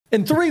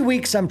In 3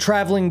 weeks, I'm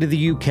traveling to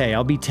the UK.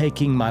 I'll be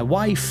taking my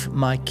wife,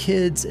 my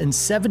kids, and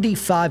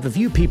 75 of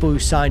you people who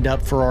signed up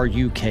for our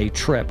UK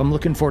trip. I'm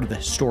looking forward to the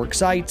historic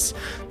sites,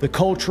 the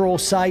cultural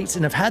sites,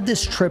 and I've had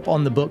this trip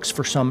on the books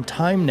for some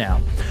time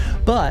now.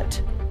 But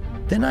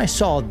then I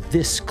saw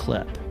this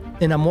clip,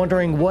 and I'm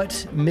wondering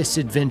what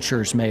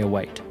misadventures may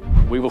await.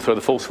 We will throw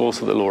the full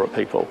force of the law at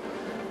people.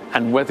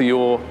 And whether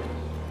you're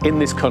in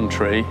this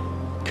country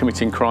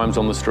committing crimes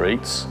on the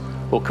streets,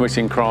 or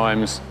committing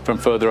crimes from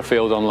further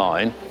afield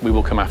online, we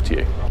will come after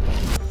you.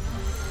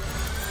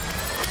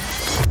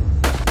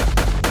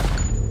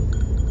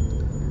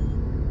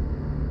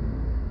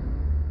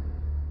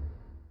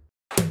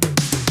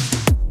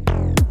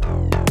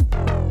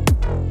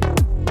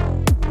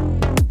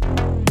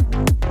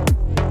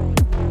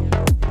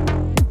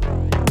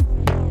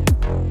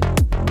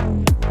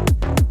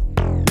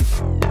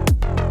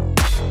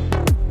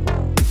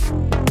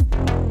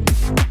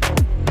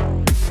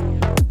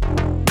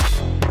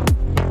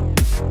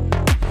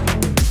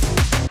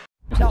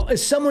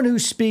 As someone who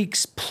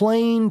speaks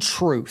plain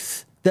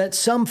truth that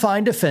some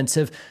find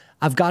offensive,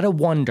 I've got to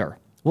wonder,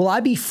 will I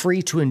be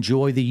free to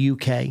enjoy the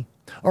UK?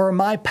 Or are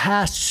my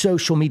past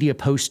social media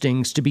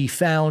postings to be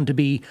found to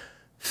be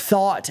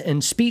thought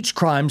and speech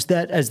crimes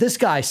that, as this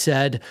guy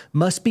said,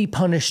 must be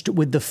punished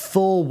with the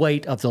full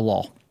weight of the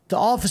law? The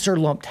officer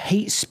lumped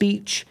hate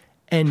speech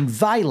and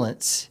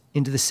violence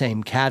into the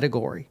same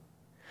category.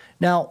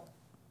 Now,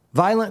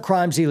 violent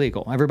crime's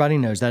illegal. Everybody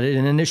knows that,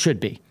 and it should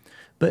be.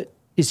 But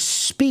is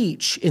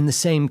speech in the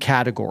same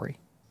category?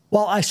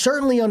 While I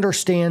certainly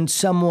understand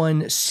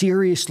someone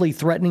seriously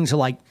threatening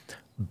to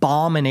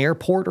bomb an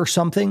airport or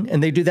something,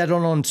 and they do that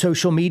on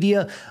social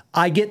media,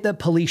 I get that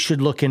police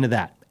should look into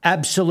that.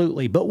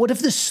 Absolutely. But what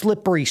if the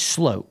slippery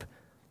slope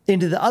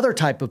into the other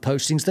type of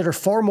postings that are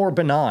far more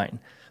benign,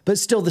 but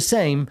still the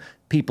same,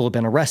 people have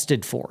been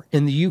arrested for?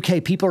 In the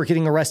UK, people are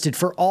getting arrested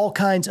for all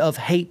kinds of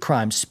hate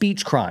crimes,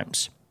 speech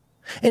crimes.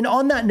 And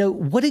on that note,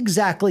 what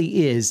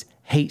exactly is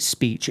hate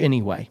speech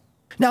anyway?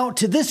 Now,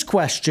 to this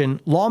question,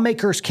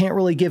 lawmakers can't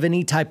really give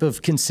any type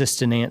of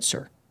consistent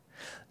answer.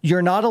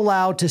 You're not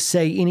allowed to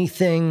say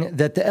anything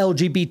that the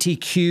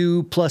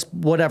LGBTQ plus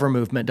whatever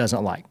movement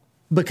doesn't like,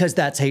 because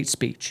that's hate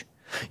speech.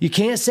 You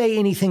can't say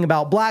anything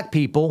about black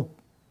people.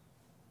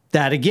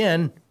 That,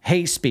 again,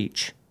 hate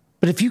speech.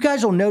 But if you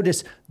guys will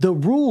notice, the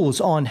rules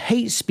on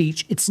hate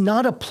speech, it's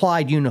not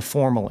applied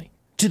uniformly.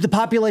 To the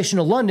population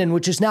of London,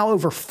 which is now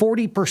over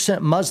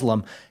 40%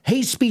 Muslim,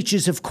 hate speech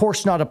is, of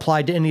course, not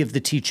applied to any of the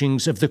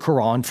teachings of the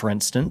Quran, for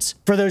instance.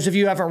 For those of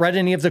you who haven't read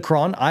any of the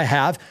Quran, I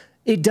have.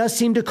 It does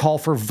seem to call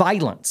for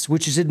violence,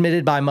 which is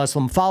admitted by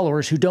Muslim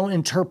followers who don't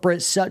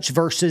interpret such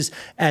verses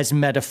as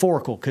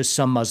metaphorical, because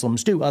some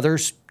Muslims do.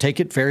 Others take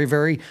it very,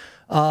 very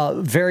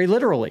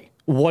literally.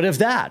 What of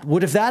that?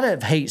 What if that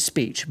have hate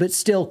speech, but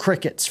still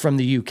crickets from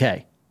the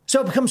UK?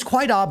 So it becomes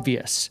quite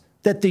obvious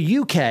that the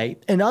UK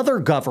and other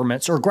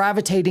governments are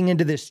gravitating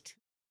into this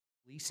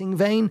policing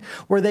vein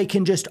where they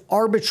can just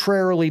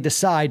arbitrarily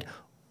decide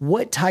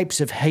what types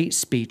of hate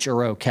speech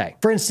are okay.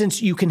 For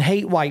instance, you can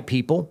hate white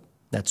people.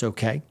 That's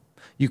okay.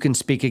 You can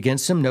speak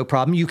against them, no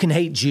problem. You can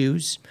hate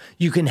Jews.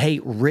 You can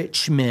hate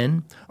rich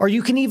men, or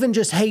you can even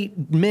just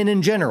hate men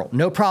in general.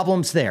 No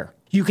problems there.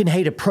 You can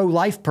hate a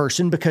pro-life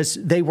person because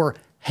they were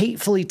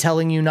hatefully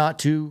telling you not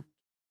to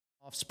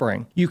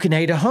offspring. You can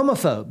hate a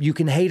homophobe. You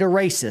can hate a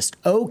racist.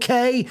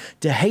 Okay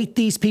to hate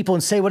these people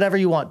and say whatever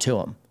you want to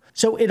them.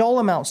 So it all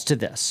amounts to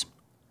this.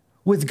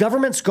 With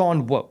governments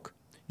gone woke,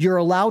 you're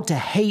allowed to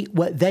hate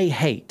what they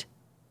hate,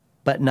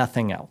 but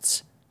nothing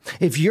else.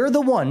 If you're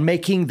the one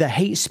making the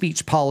hate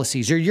speech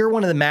policies, or you're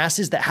one of the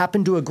masses that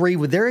happen to agree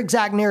with their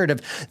exact narrative,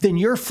 then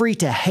you're free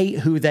to hate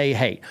who they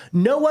hate.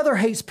 No other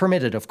hate's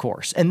permitted, of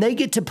course, and they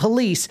get to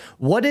police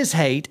what is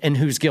hate and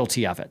who's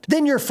guilty of it.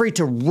 Then you're free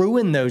to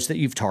ruin those that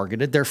you've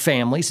targeted, their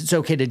families. It's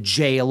okay to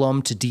jail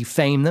them, to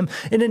defame them.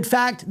 And in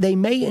fact, they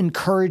may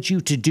encourage you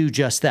to do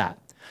just that.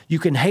 You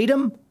can hate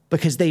them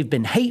because they've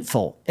been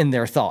hateful in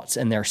their thoughts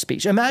and their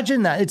speech.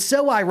 Imagine that. It's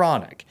so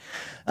ironic.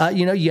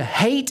 You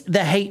hate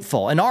the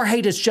hateful, and our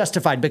hate is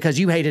justified because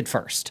you hated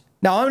first.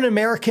 Now, I'm an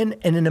American,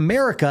 and in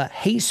America,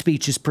 hate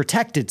speech is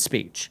protected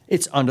speech.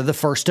 It's under the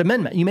First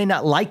Amendment. You may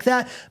not like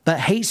that,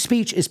 but hate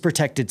speech is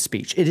protected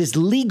speech. It is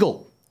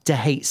legal to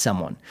hate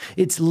someone.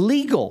 It's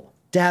legal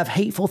to have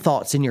hateful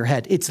thoughts in your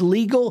head. It's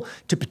legal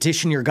to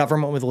petition your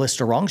government with a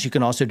list of wrongs. You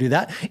can also do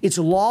that. It's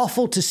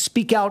lawful to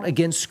speak out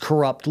against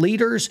corrupt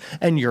leaders,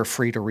 and you're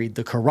free to read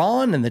the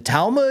Quran and the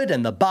Talmud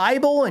and the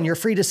Bible, and you're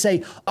free to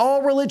say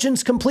all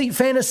religion's complete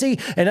fantasy,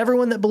 and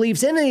everyone that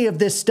believes in any of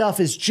this stuff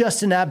is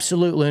just an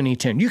absolute Looney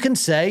Tune. You can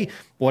say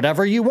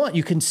whatever you want.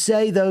 You can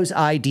say those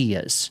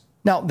ideas.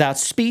 Now,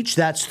 that's speech,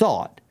 that's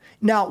thought.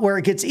 Now, where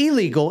it gets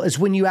illegal is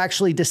when you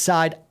actually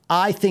decide,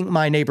 I think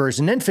my neighbor is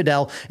an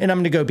infidel, and I'm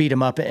going to go beat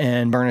him up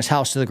and burn his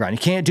house to the ground. You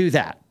can't do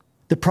that.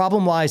 The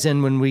problem lies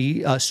in when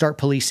we start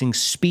policing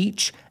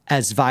speech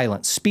as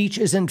violence. Speech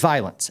isn't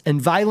violence, and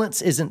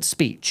violence isn't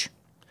speech.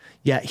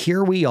 Yet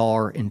here we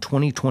are in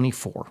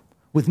 2024,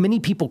 with many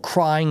people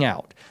crying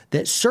out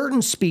that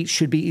certain speech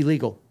should be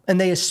illegal. and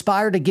they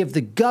aspire to give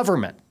the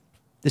government,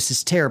 this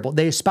is terrible,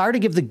 they aspire to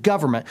give the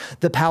government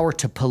the power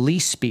to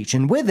police speech,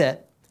 and with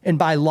it, and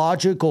by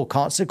logical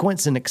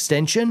consequence and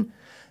extension,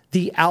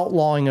 the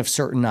outlawing of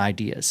certain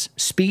ideas.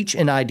 Speech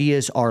and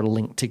ideas are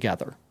linked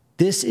together.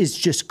 This is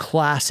just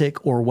classic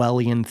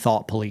Orwellian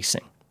thought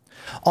policing.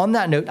 On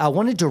that note, I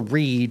wanted to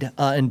read,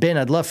 and Ben,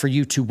 I'd love for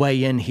you to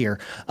weigh in here,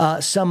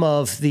 some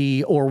of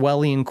the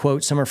Orwellian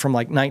quotes. Some are from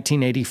like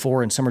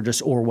 1984 and some are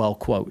just Orwell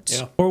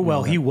quotes. Yeah.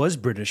 Orwell, he was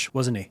British,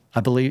 wasn't he?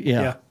 I believe,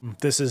 yeah.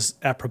 This is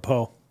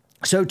apropos.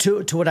 So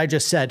to what I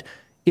just said,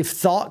 if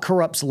thought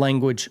corrupts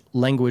language,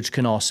 language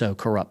can also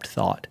corrupt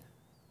thought.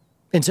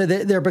 And so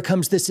there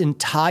becomes this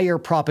entire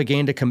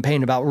propaganda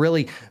campaign about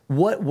really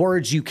what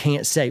words you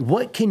can't say.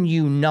 What can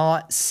you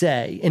not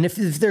say? And if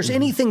there's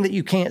anything that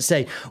you can't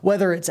say,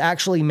 whether it's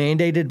actually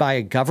mandated by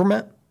a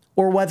government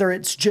or whether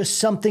it's just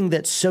something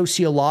that's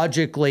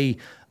sociologically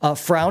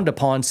frowned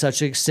upon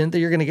such an extent that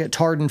you're going to get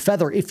tarred and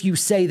feathered if you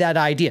say that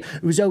idea.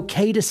 It was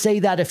okay to say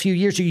that a few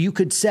years ago. You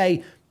could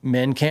say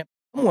men can't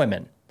become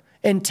women.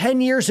 And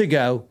 10 years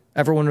ago,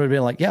 everyone would have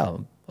been like, yeah,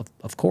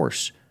 of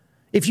course.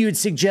 If you had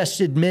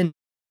suggested men,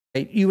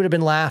 you would have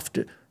been laughed,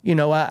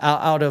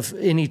 out of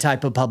any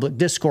type of public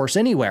discourse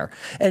anywhere.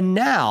 And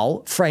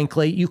now,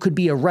 frankly, you could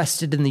be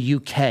arrested in the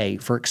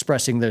UK for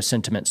expressing those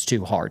sentiments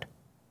too hard.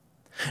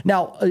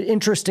 Now,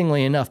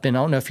 interestingly enough, Ben,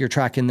 I don't know if you're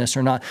tracking this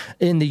or not.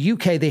 In the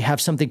UK, they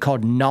have something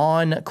called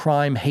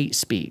non-crime hate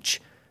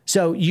speech.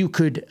 So you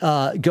could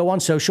go on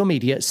social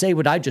media, say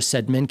what I just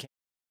said, men can't,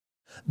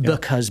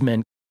 because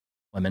men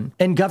women.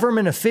 And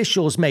government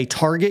officials may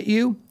target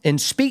you and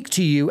speak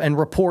to you and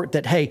report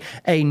that, hey,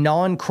 a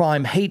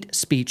non-crime hate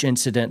speech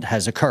incident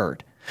has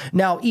occurred.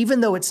 Now,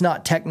 even though it's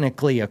not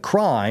technically a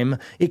crime,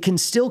 it can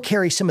still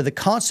carry some of the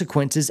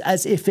consequences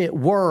as if it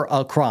were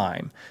a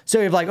crime. So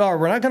you're like, oh,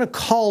 we're not going to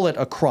call it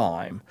a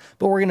crime,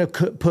 but we're going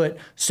to put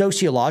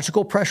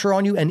sociological pressure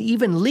on you and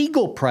even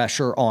legal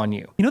pressure on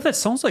you. That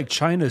sounds like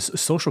China's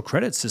social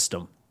credit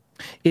system.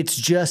 It's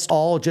just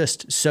all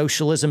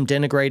socialism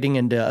denigrating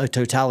into a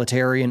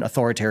totalitarian,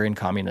 authoritarian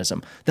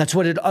communism. That's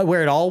where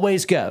it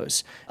always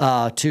goes,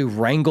 to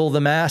wrangle the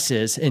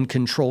masses and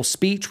control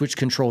speech, which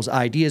controls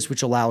ideas,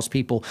 which allows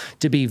people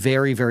to be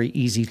very, very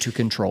easy to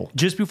control.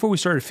 Just before we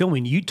started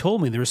filming, you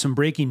told me there was some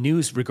breaking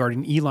news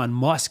regarding Elon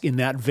Musk in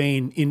that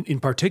vein in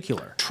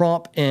particular.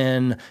 Trump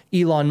and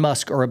Elon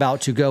Musk are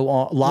about to go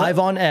on live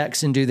on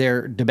X and do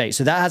their debate.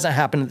 So that hasn't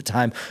happened at the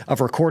time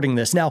of recording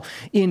this. Now,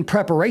 in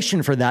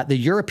preparation for that, the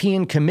European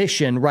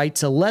Commission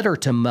writes a letter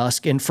to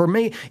Musk, and for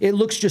me, it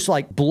looks just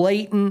like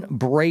blatant,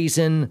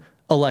 brazen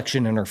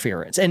election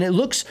interference. And it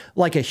looks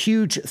like a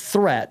huge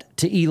threat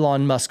to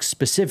Elon Musk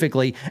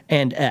specifically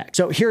and X.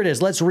 So here it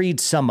is. Let's read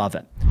some of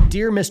it.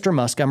 Dear Mr.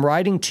 Musk, I'm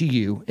writing to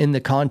you in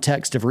the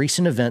context of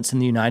recent events in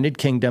the United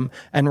Kingdom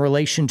and in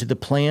relation to the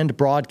planned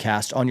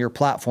broadcast on your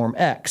platform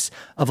X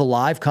of a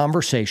live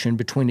conversation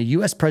between a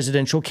U.S.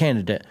 presidential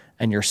candidate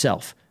and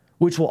yourself,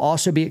 which will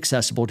also be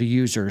accessible to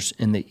users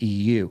in the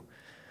EU.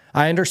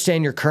 I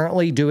understand you're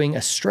currently doing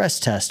a stress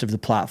test of the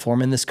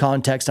platform. In this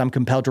context, I'm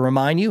compelled to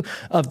remind you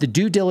of the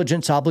due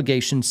diligence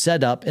obligations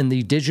set up in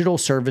the Digital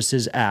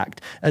Services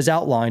Act, as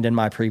outlined in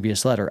my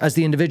previous letter. As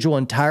the individual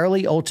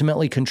entirely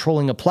ultimately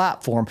controlling a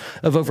platform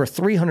of over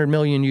 300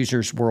 million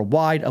users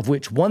worldwide, of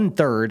which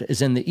 1/3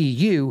 is in the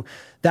EU,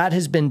 that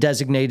has been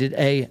designated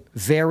a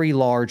very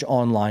large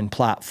online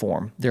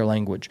platform, their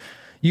language.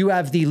 You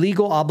have the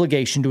legal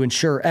obligation to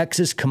ensure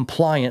X's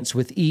compliance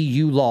with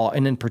EU law,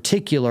 and in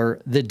particular,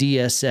 the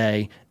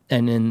DSA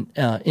and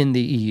in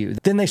the EU.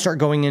 Then they start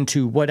going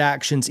into what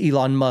actions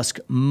Elon Musk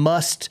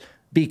must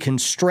be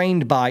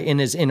constrained by in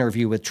his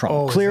interview with Trump.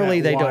 Oh,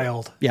 clearly, they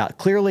wild? don't. Yeah,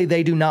 clearly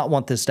they do not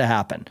want this to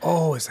happen.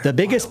 Oh, is that the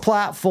biggest wild?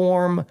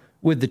 platform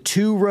with the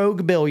two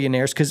rogue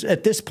billionaires, because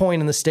at this point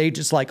in the stage,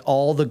 it's like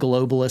all the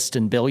globalists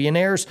and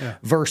billionaires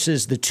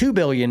versus the two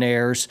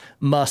billionaires,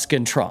 Musk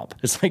and Trump.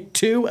 It's like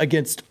two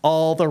against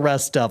all the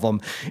rest of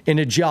them in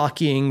a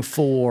jockeying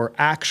for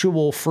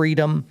actual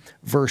freedom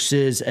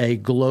versus a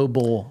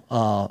global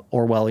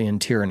Orwellian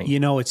tyranny.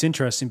 It's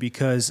interesting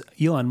because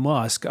Elon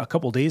Musk, a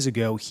couple days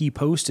ago, he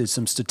posted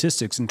some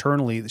statistics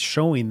internally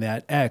showing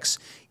that X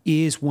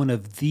is one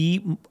of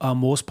the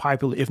most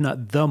popular, if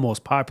not the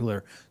most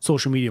popular,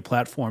 social media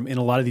platform in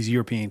a lot of these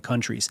European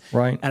countries.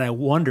 Right. And I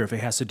wonder if it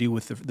has to do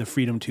with the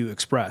freedom to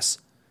express.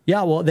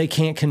 Yeah, well, they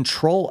can't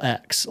control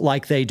X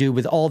like they do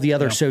with all the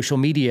other social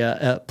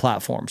media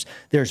platforms.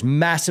 There's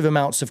massive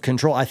amounts of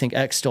control. I think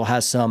X still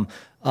has some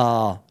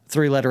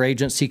three-letter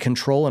agency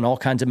control and all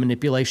kinds of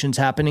manipulations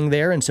happening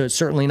there. And so it's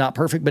certainly not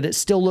perfect, but it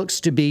still looks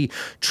to be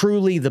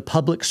truly the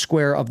public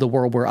square of the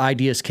world where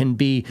ideas can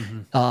be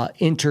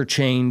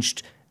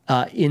interchanged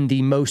in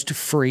the most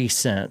free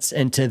sense.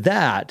 And to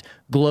that,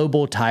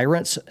 global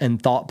tyrants and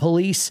thought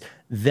police,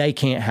 they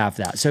can't have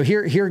that. So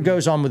here it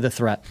goes on with the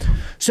threat.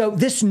 So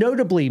this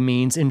notably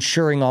means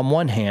ensuring, on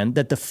one hand,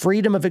 that the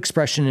freedom of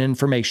expression and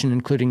information,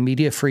 including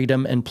media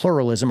freedom and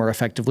pluralism, are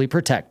effectively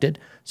protected.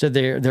 So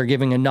they're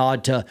giving a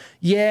nod to,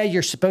 yeah,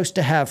 you're supposed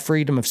to have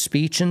freedom of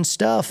speech and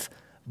stuff,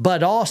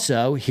 but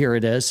also, here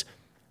it is,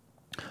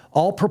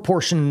 All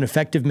proportionate and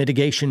effective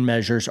mitigation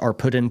measures are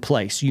put in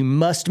place. You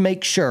must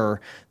make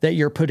sure that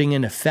you're putting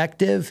in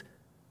effective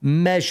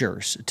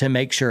measures to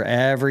make sure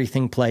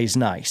everything plays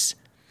nice.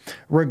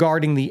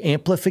 Regarding the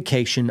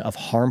amplification of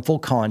harmful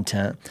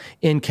content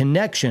in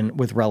connection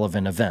with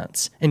relevant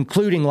events,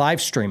 including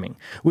live streaming,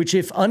 which,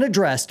 if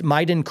unaddressed,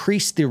 might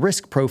increase the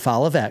risk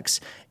profile of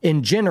X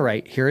and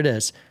generate, here it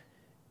is,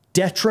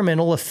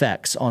 detrimental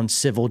effects on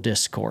civil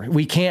discourse.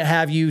 We can't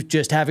have you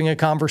just having a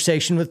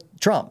conversation with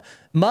Trump.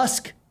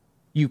 Musk,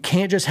 you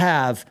can't just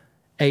have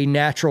a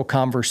natural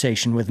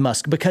conversation with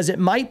Musk because it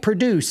might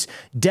produce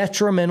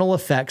detrimental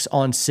effects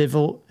on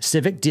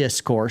civic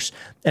discourse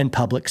and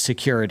public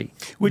security.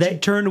 Which in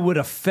turn would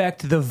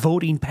affect the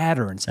voting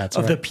patterns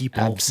of the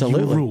people you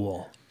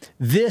rule.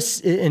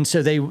 And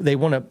so they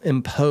want to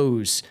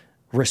impose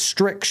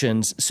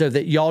restrictions so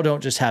that y'all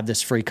don't just have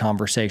this free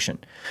conversation.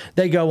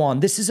 They go on,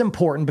 this is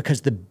important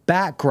because the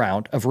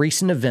background of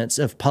recent events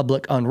of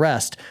public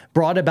unrest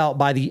brought about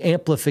by the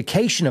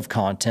amplification of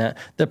content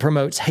that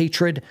promotes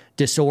hatred,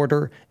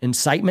 disorder,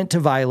 incitement to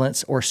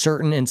violence, or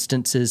certain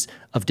instances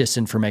of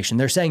disinformation.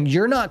 They're saying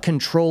you're not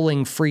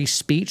controlling free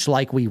speech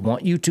like we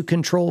want you to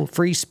control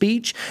free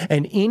speech,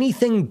 and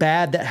anything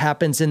bad that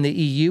happens in the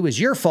EU is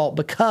your fault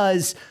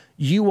because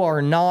you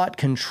are not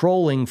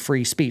controlling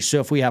free speech. So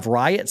if we have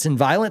riots and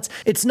violence,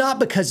 it's not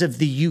because of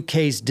the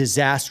UK's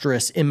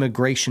disastrous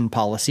immigration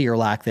policy or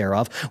lack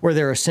thereof, where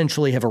they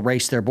essentially have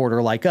erased their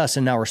border like us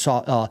and now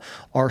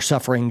are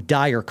suffering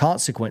dire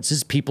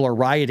consequences. People are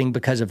rioting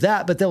because of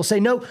that, but they'll say,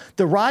 no,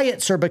 the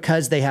riots are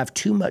because they have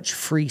too much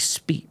free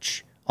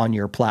speech on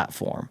your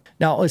platform.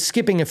 Now,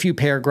 skipping a few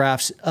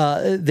paragraphs,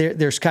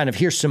 there's kind of,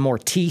 here's some more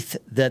teeth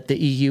that the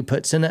EU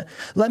puts in it.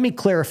 Let me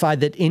clarify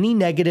that any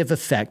negative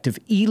effect of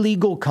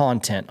illegal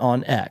content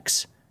on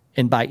X,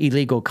 and by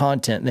illegal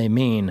content, they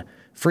mean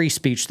free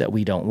speech that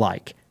we don't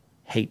like,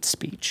 hate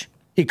speech.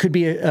 It could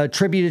be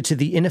attributed to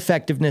the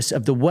ineffectiveness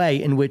of the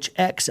way in which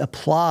X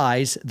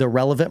applies the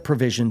relevant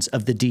provisions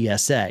of the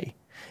DSA.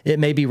 It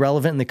may be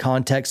relevant in the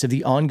context of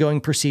the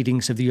ongoing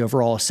proceedings of the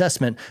overall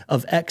assessment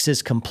of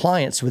X's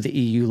compliance with the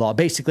EU law.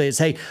 Basically, it's,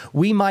 hey,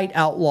 we might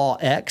outlaw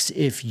X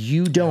if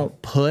you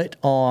don't put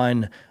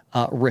on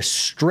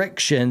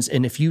restrictions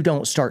and if you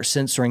don't start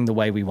censoring the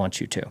way we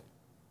want you to.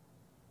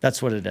 That's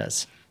what it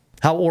is.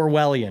 How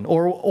Orwellian.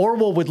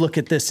 Orwell would look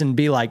at this and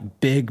be like,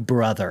 Big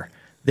Brother.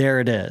 There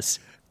it is.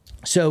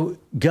 So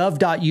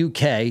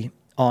gov.uk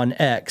on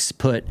X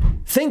put,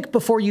 think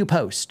before you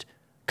post.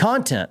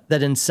 Content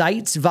that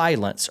incites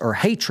violence or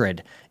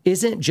hatred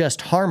isn't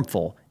just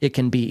harmful, it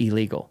can be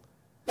illegal.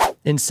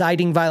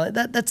 Inciting violence,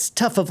 that's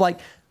tough of like,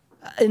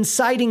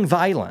 inciting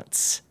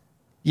violence,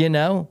 you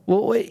know?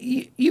 Well,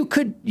 you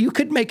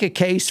could make a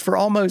case for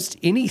almost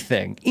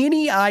anything.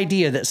 Any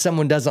idea that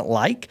someone doesn't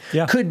like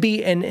could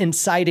be an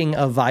inciting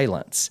of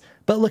violence.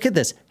 But look at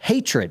this,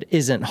 hatred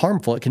isn't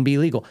harmful, it can be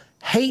illegal.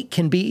 Hate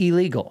can be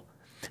illegal.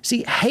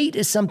 See, hate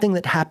is something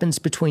that happens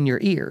between your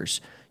ears.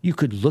 You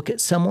could look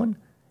at someone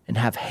and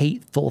have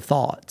hateful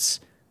thoughts.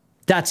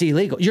 That's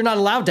illegal. You're not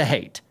allowed to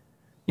hate.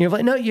 You're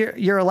like, no,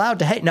 you're allowed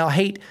to hate. Now,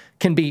 hate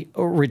can be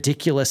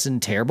ridiculous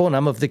and terrible, and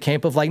I'm of the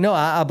camp of like, no,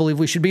 I believe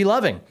we should be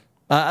loving.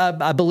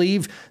 I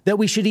believe that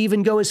we should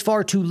even go as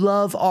far to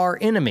love our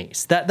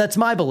enemies. That's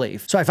my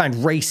belief. So I find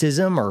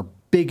racism or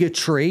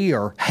bigotry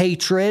or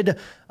hatred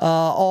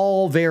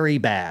all very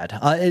bad.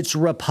 It's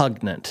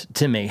repugnant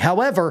to me.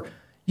 However,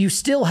 you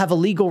still have a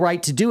legal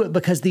right to do it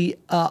because the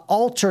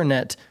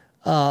alternate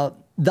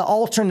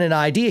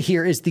idea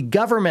here is the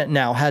government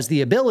now has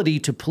the ability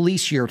to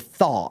police your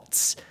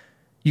thoughts,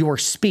 your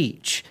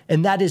speech,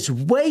 and that is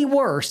way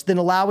worse than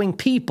allowing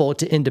people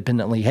to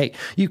independently hate.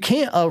 You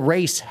can't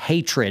erase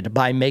hatred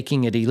by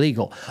making it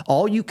illegal.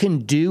 All you can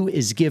do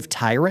is give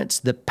tyrants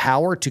the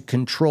power to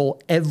control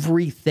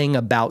everything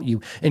about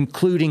you,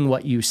 including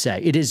what you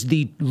say. It is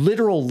the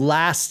literal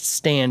last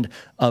stand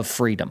of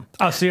freedom.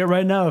 I'll see it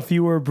right now. If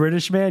you were a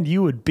British man,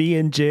 you would be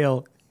in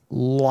jail.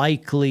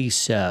 Likely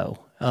so.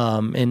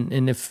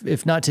 And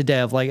if not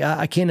today,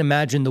 I can't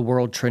imagine the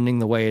world trending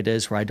the way it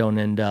is where I don't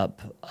end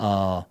up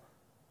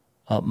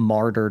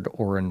martyred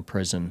or in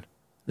prison.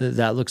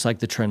 That looks like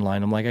the trend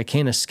line. I'm like, I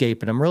can't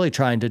escape it. I'm really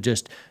trying to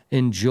just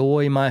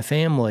enjoy my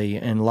family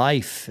and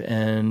life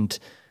and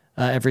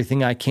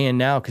everything I can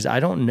now because I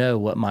don't know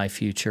what my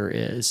future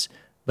is.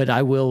 But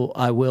I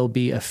will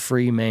be a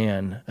free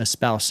man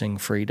espousing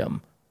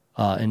freedom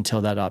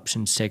until that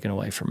option's taken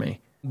away from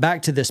me.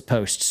 Back to this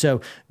post. So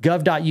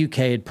gov.uk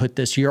had put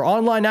this, your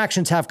online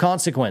actions have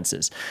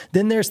consequences.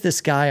 Then there's this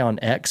guy on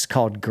X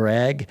called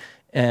Greg,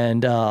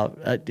 and a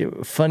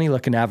funny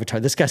looking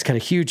avatar. This guy's got a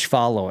huge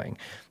following.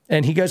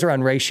 And he goes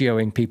around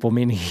ratioing people,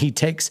 meaning he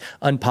takes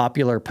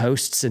unpopular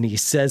posts and he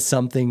says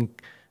something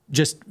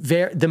just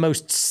the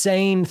most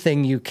sane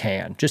thing you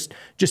can. Just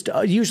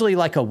usually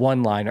like a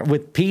one-liner.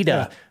 With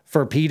PETA,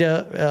 for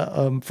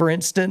PETA, for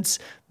instance,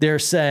 they're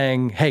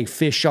saying, hey,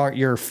 fish aren't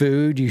your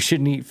food. You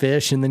shouldn't eat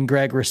fish. And then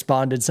Greg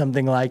responded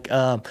something like,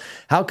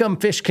 how come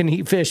fish can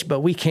eat fish, but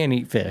we can't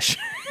eat fish?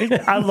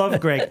 I love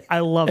Greg. I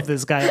love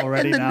this guy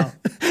already now.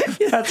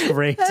 That's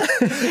great.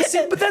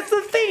 See, but that's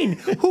the thing.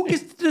 Who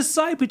gets to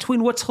decide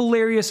between what's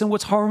hilarious and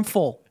what's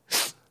harmful?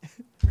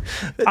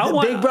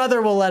 Big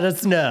Brother will let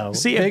us know.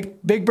 See,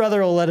 Big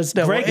Brother will let us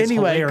know. Greg Well,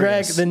 anyway,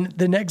 hilarious. Greg,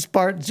 the next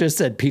part just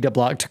said PETA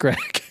blocked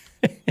Greg.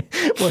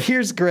 Well,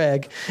 here's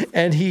Greg,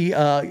 and he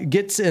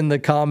gets in the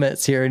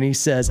comments here, and he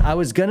says, I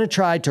was going to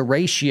try to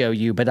ratio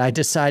you, but I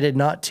decided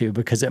not to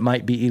because it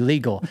might be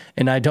illegal,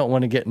 and I don't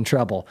want to get in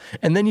trouble.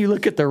 And then you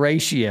look at the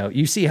ratio.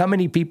 You see how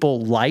many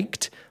people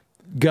liked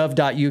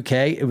gov.uk?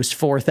 It was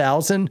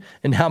 4,000.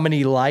 And how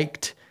many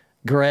liked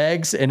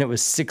Greg's? And it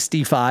was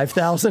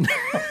 65,000.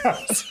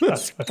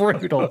 It's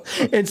brutal.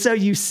 And so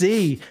you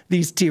see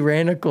these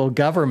tyrannical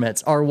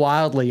governments are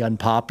wildly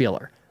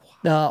unpopular.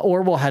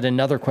 Orwell had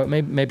another quote.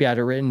 Maybe I'd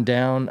have written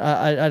down.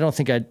 I don't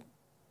think I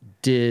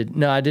did.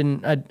 No, I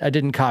didn't. I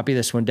didn't copy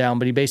this one down.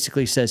 But he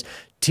basically says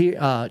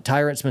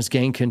tyrants must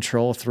gain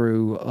control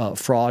through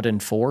fraud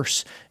and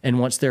force, and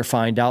once they're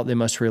found out, they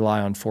must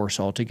rely on force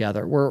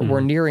altogether.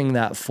 We're nearing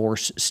that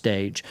force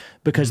stage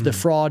because the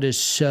fraud is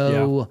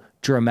so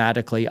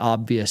dramatically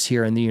obvious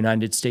here in the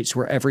United States,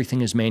 where everything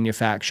is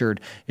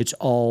manufactured. It's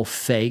all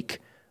fake,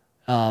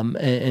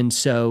 and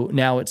so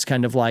now it's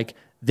kind of like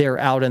they're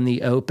out in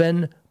the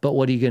open. But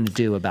what are you going to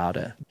do about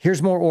it?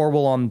 Here's more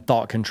Orwell on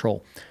thought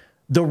control.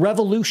 The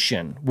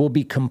revolution will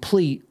be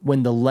complete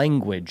when the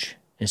language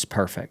is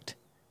perfect.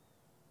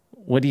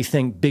 What do you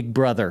think Big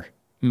Brother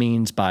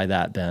means by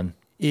that, Ben?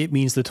 It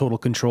means the total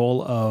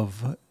control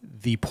of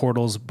the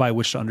portals by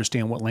which to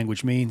understand what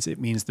language means. It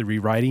means the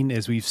rewriting,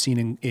 as we've seen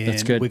in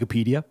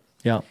Wikipedia.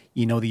 Yeah.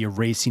 You know, the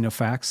erasing of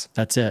facts.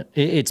 That's it.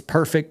 It's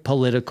perfect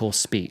political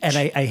speech. And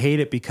I hate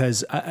it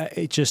because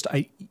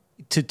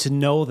to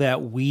know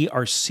that we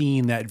are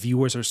seeing that,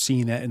 viewers are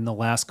seeing that in the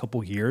last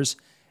couple of years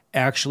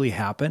actually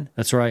happen.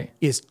 That's right.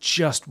 Is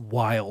just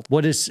wild.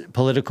 What is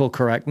political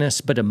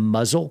correctness but a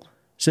muzzle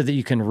so that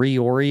you can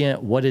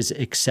reorient what is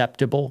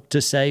acceptable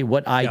to say,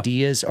 what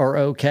ideas are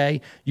okay?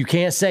 You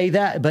can't say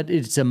that, but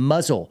it's a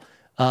muzzle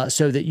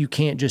so that you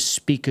can't just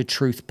speak a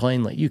truth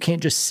plainly. You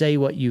can't just say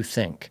what you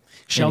think.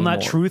 Shall anymore.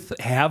 not truth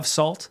have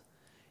salt?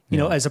 You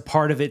know, as a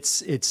part of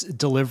its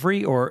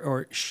delivery,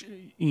 or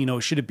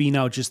should it be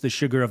now just the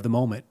sugar of the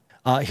moment?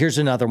 Here's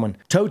another one.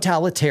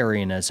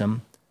 Totalitarianism,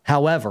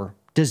 however,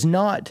 does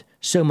not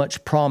so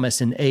much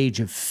promise an age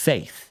of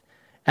faith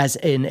as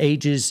in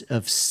ages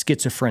of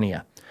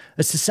schizophrenia.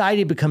 A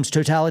society becomes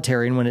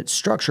totalitarian when its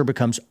structure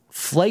becomes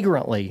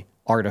flagrantly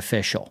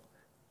artificial.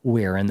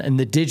 We're in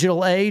the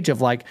digital age of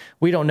like,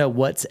 we don't know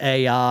what's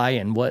AI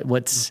and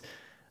what's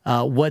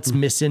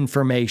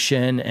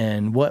misinformation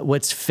and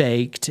what's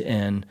faked,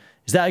 and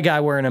is that a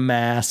guy wearing a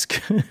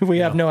mask? We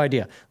have no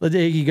idea.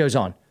 He goes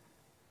on.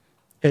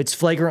 It's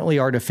flagrantly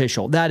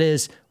artificial. That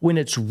is, when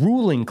its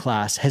ruling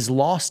class has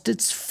lost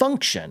its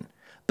function,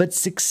 but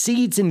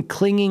succeeds in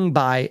clinging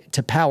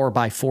to power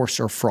by force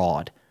or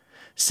fraud.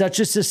 Such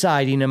a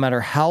society, no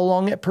matter how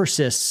long it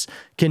persists,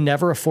 can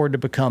never afford to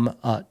become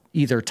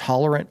either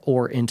tolerant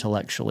or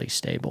intellectually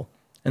stable.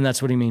 And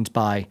that's what he means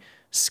by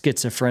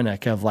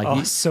schizophrenic, of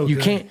like,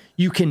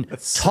 you can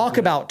talk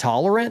about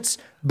tolerance,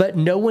 but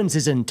no one's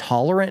as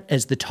intolerant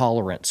as the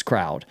tolerance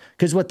crowd.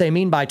 Because what they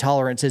mean by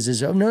tolerance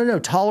is no,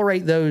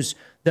 tolerate those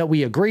that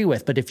we agree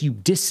with. But if you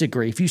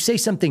disagree, if you say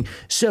something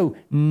so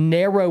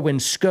narrow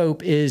in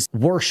scope is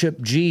worship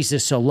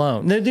Jesus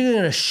alone, they're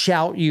going to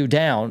shout you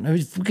down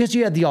because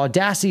you had the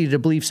audacity to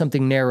believe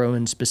something narrow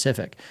and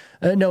specific.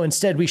 No,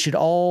 instead, we should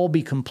all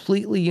be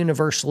completely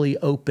universally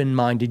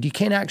open-minded. You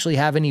can't actually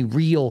have any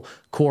real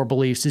core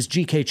beliefs. As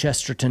G.K.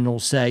 Chesterton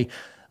will say,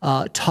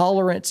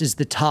 tolerance is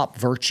the top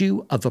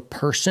virtue of a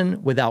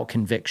person without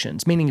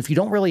convictions. Meaning if you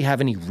don't really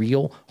have any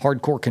real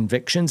hardcore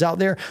convictions out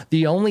there,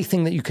 the only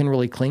thing that you can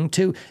really cling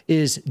to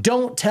is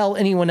don't tell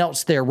anyone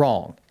else they're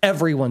wrong.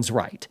 Everyone's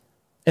right.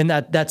 And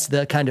that's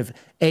the kind of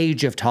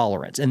age of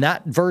tolerance. And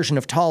that version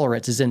of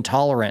tolerance is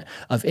intolerant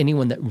of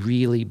anyone that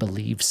really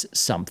believes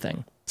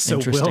something. So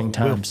Interesting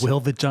times. Will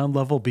the John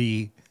Lovell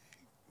be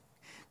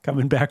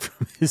coming back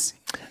from his...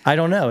 I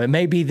don't know. It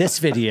may be this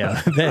video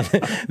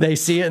that they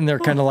see it and they're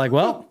kind of like,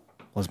 well,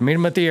 let's meet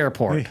him at the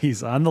airport.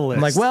 He's on the list.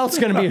 I'm like, well, it's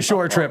going to be a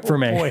short trip for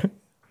me. Boy.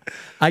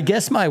 I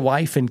guess my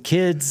wife and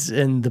kids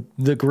and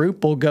the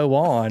group will go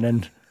on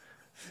and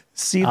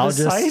see the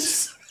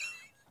sights.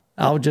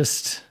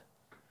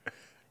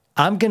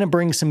 I'm going to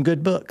bring some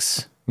good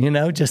books,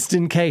 just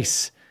in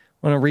case.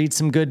 I want to read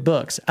some good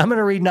books. I'm going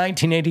to read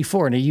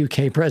 1984 in a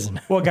UK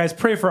prison. Well, guys,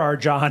 pray for our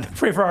John.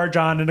 Pray for our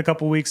John in a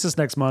couple weeks this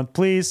next month.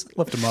 Please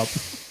lift him up.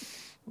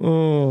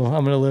 Oh,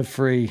 I'm going to live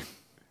free.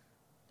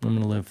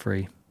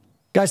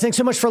 Guys, thanks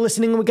so much for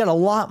listening. We got a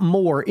lot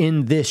more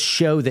in this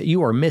show that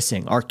you are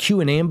missing. Our Q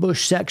and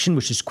Ambush section,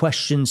 which is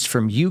questions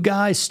from you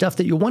guys, stuff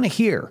that you want to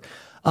hear.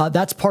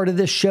 That's part of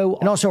this show.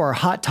 And also our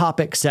hot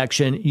topic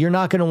section. You're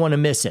not going to want to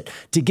miss it.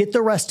 To get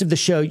the rest of the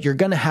show, you're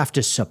going to have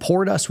to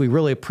support us. We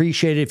really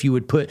appreciate it if you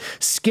would put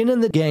skin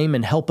in the game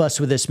and help us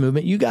with this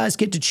movement. You guys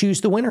get to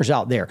choose the winners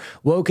out there.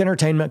 Woke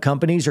entertainment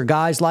companies or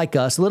guys like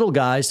us, little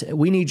guys,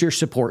 we need your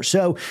support.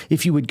 So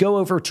if you would go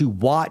over to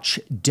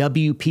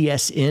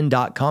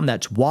watchwpsn.com,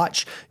 that's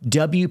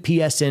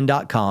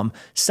watchwpsn.com,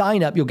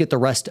 sign up. You'll get the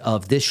rest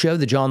of this show,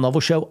 The John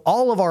Lovell Show,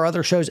 all of our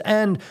other shows,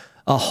 and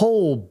a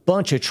whole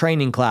bunch of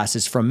training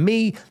classes from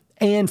me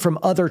and from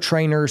other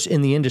trainers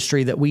in the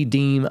industry that we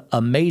deem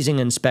amazing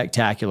and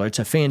spectacular. It's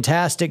a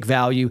fantastic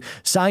value.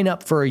 Sign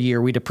up for a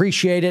year. We'd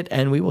appreciate it,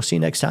 and we will see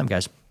you next time,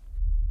 guys.